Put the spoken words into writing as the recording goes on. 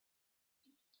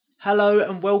Hello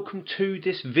and welcome to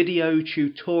this video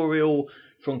tutorial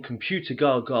from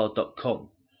Computergaga.com,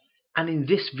 and in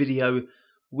this video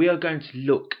we are going to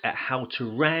look at how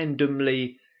to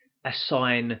randomly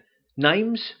assign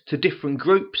names to different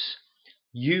groups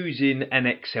using an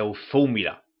Excel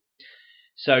formula.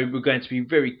 So we're going to be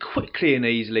very quickly and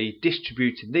easily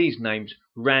distributing these names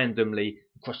randomly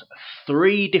across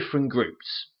 3 different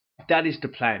groups. That is the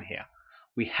plan here.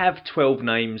 We have 12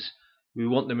 names. We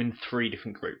want them in 3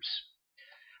 different groups.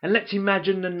 And let's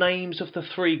imagine the names of the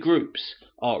 3 groups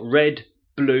are red,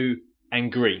 blue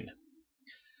and green.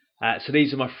 So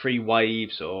these are my 3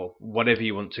 waves, or whatever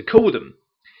you want to call them.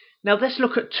 Now let's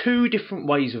look at 2 different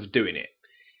ways of doing it.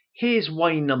 Here's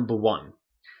way number 1.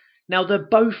 Now they're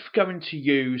both going to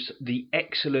use the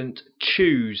excellent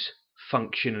choose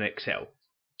function in Excel.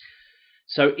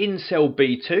 So in cell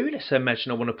B2, let's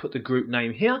imagine I want to put the group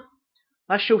name here.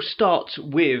 I shall start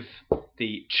with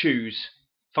the choose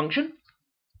function.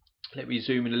 Let me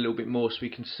zoom in a little bit more so we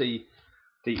can see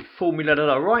the formula that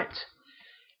I write.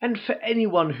 And for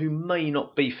anyone who may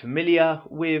not be familiar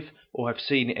with or have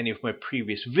seen any of my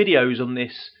previous videos on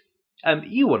this,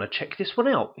 you want to check this one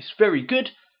out. It's very good,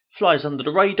 flies under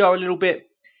the radar a little bit.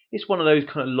 It's one of those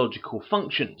kind of logical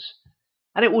functions.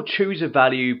 And it will choose a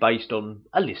value based on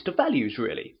a list of values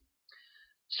really.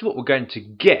 So what we're going to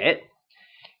get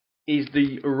is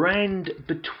the rand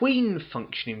between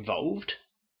function involved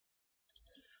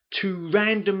to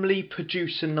randomly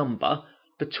produce a number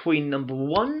between number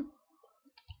 1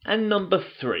 and number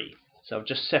 3. So I've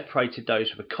just separated those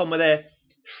with a comma there.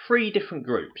 3 different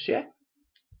groups, yeah?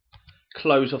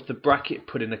 Close off the bracket,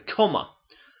 put in a comma.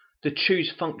 The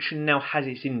choose function now has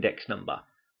its index number,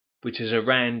 which is a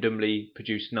randomly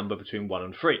produced number between 1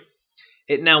 and 3.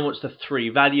 It now wants the 3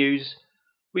 values.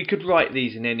 We could write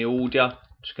these in any order.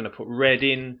 Just going to put red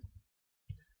in,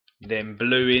 then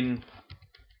blue in,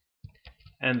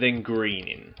 and then green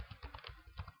in.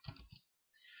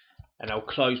 And I'll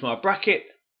close my bracket,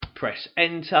 press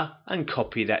enter, and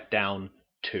copy that down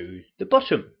to the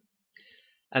bottom.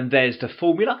 And there's the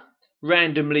formula.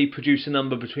 Randomly produce a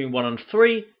number between 1 and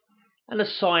 3, and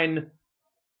assign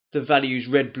the values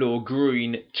red, blue, or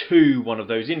green to one of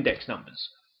those index numbers.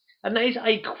 And that is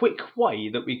a quick way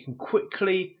that we can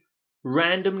quickly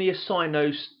randomly assign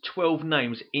those 12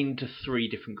 names into 3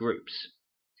 different groups.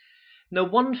 Now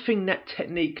one thing that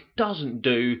technique doesn't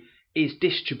do is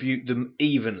distribute them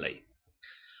evenly.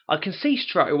 I can see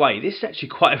straight away this is actually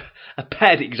quite a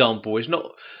bad example. It's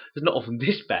not often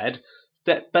this bad,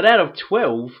 but out of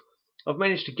 12 I've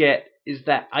managed to get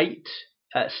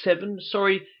seven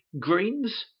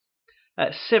greens.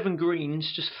 7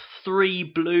 greens, just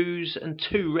 3 blues and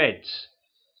 2 reds.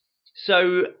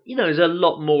 So, there's a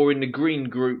lot more in the green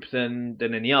group than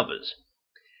any others.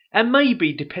 And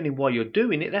maybe, depending why you're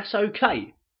doing it, that's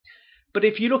okay. But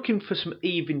if you're looking for some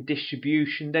even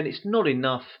distribution, then it's not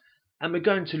enough, and we're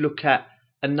going to look at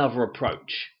another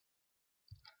approach.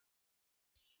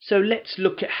 So let's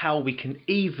look at how we can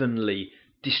evenly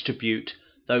distribute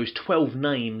those 12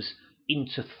 names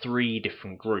into 3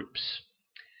 different groups.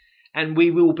 And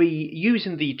we will be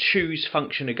using the choose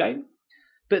function again.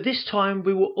 But this time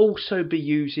we will also be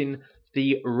using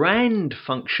the rand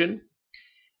function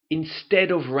instead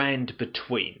of rand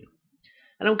between.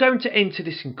 And I'm going to enter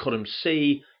this in column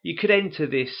C. You could enter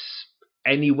this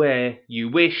anywhere you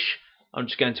wish. I'm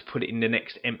just going to put it in the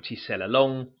next empty cell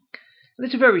along. And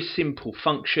it's a very simple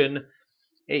function.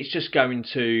 It's just going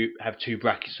to have 2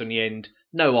 brackets on the end,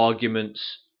 no arguments.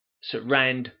 So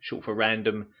rand, short for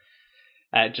random,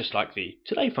 just like the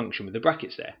today function with the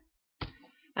brackets there.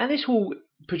 And this will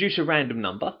produce a random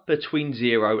number between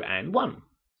 0 and 1,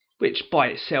 which by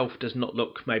itself does not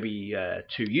look maybe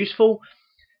too useful,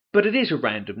 but it is a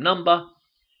random number,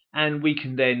 and we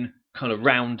can then kind of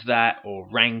round that or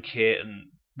rank it and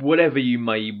whatever you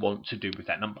may want to do with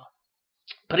that number.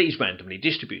 But it is randomly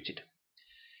distributed.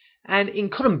 And in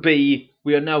column B,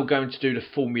 we are now going to do the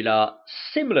formula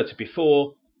similar to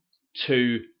before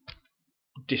to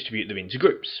distribute them into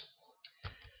groups.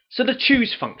 So the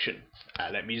choose function.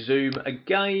 Let me zoom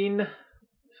again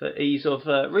for ease of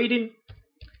reading.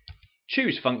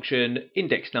 Choose function,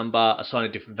 index number, assign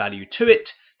a different value to it.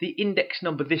 The index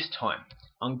number this time,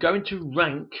 I'm going to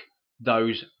rank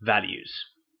those values.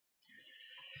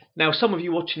 Now some of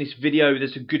you watching this video,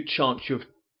 there's a good chance you've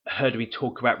heard me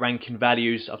talk about ranking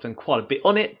values. I've done quite a bit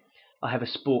on it. I have a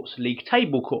sports league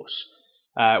table course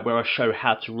where I show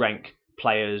how to rank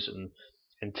players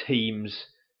and teams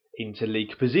into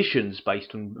league positions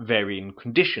based on varying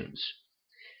conditions.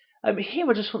 Here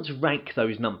I just want to rank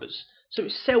those numbers. So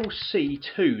it's cell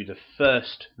C2, the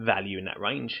first value in that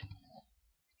range.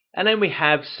 And then we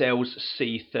have cells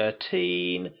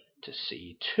C13 to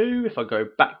C2. If I go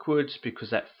backwards, because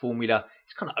that formula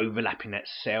is kind of overlapping that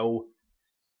cell,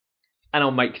 and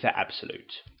I'll make that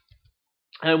absolute.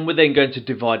 And we're then going to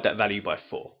divide that value by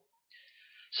 4.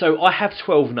 So I have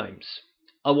 12 names.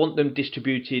 I want them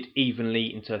distributed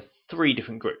evenly into 3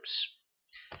 different groups.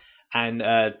 And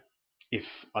if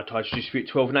I try to distribute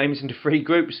 12 names into 3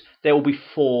 groups, there will be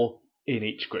 4 in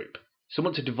each group. So I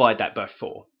want to divide that by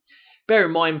 4. Bear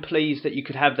in mind, please, that you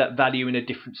could have that value in a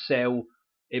different cell.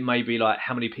 It may be like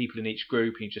how many people in each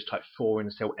group, and you just type 4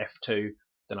 in cell F2,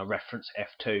 then I reference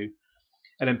F2,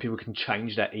 and then people can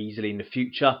change that easily in the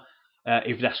future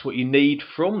if that's what you need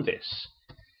from this.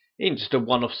 In just a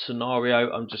one-off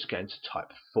scenario, I'm just going to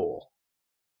type 4.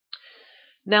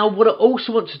 Now, what I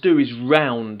also want to do is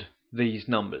round these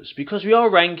numbers, because we are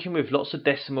ranking with lots of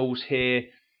decimals here.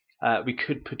 We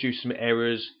could produce some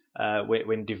errors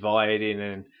when dividing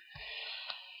and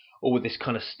all this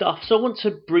kind of stuff. So I want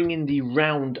to bring in the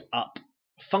round up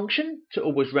function to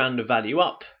always round the value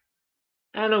up.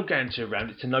 And I'm going to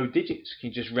round it to no digits. You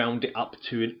can just round it up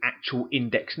to an actual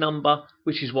index number,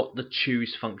 which is what the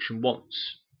choose function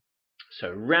wants. So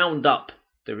round up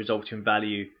the resulting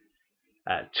value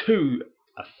to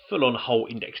a full-on whole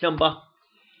index number.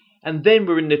 And then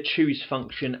we're in the choose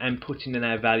function and putting in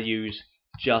our values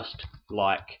just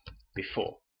like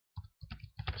before.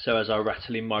 So as I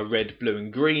rattle in my red, blue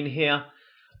and green here,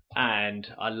 and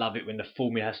I love it when the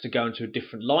formula has to go into a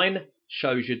different line,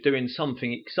 shows you're doing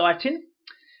something exciting.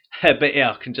 But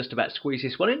yeah, I can just about squeeze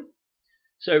this one in.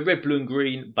 So red, blue and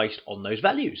green based on those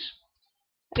values.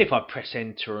 If I press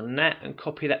enter on that and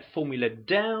copy that formula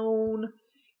down,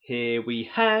 here we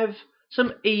have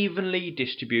some evenly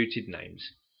distributed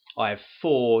names. I have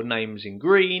 4 names in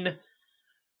green.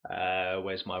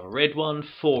 Where's my other red one?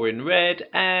 4 in red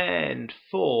and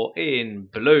 4 in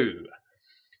blue.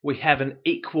 We have an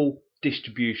equal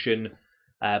distribution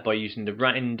by using the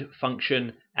rand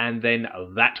function and then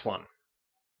that one.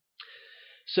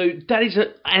 So that is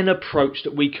an approach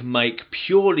that we can make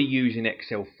purely using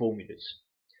Excel formulas.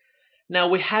 Now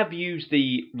we have used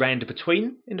the rand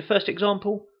between in the first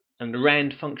example and the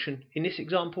rand function in this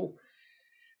example,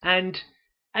 and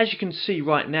as you can see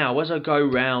right now, as I go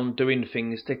around doing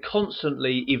things, they're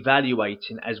constantly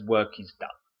evaluating as work is done.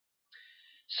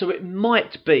 So it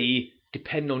might be,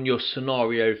 depending on your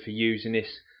scenario for using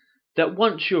this, that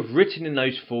once you've written in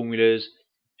those formulas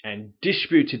and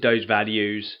distributed those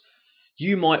values,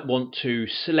 you might want to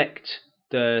select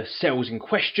the cells in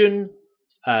question,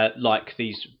 like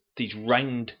these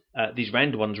rand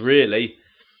ones really,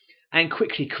 and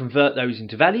quickly convert those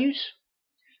into values.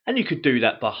 And you could do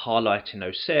that by highlighting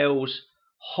those cells,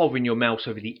 hovering your mouse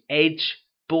over the edge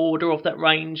border of that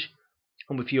range,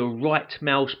 and with your right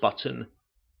mouse button,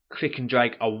 click and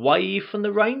drag away from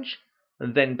the range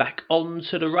and then back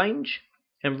onto the range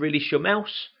and release your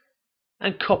mouse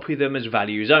and copy them as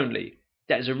values only.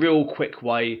 That is a real quick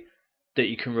way that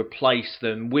you can replace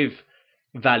them with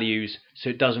values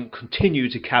so it doesn't continue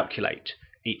to calculate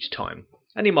each time.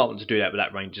 And you might want to do that with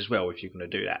that range as well if you're going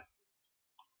to do that.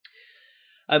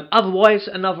 Otherwise,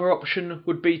 another option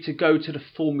would be to go to the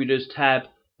Formulas tab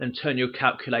and turn your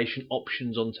calculation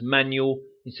options onto manual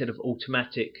instead of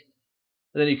automatic.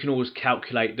 And then you can always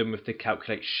calculate them with the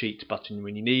Calculate Sheet button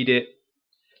when you need it.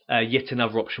 Yet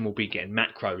another option will be getting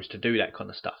macros to do that kind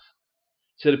of stuff.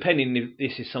 So depending if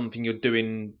this is something you're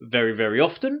doing very, very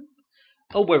often,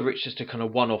 or whether it's just a kind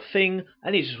of one-off thing,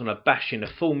 and you just want to bash in a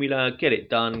formula, get it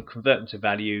done, convert them to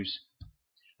values,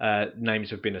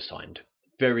 names have been assigned.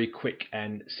 Very quick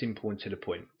and simple and to the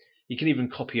point. You can even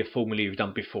copy a formula you've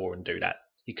done before and do that.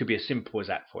 It could be as simple as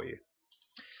that for you.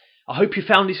 I hope you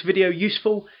found this video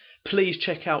useful. Please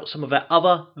check out some of our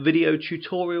other video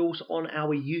tutorials on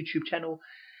our YouTube channel,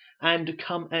 and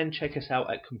come and check us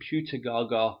out at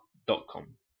Computergaga.com.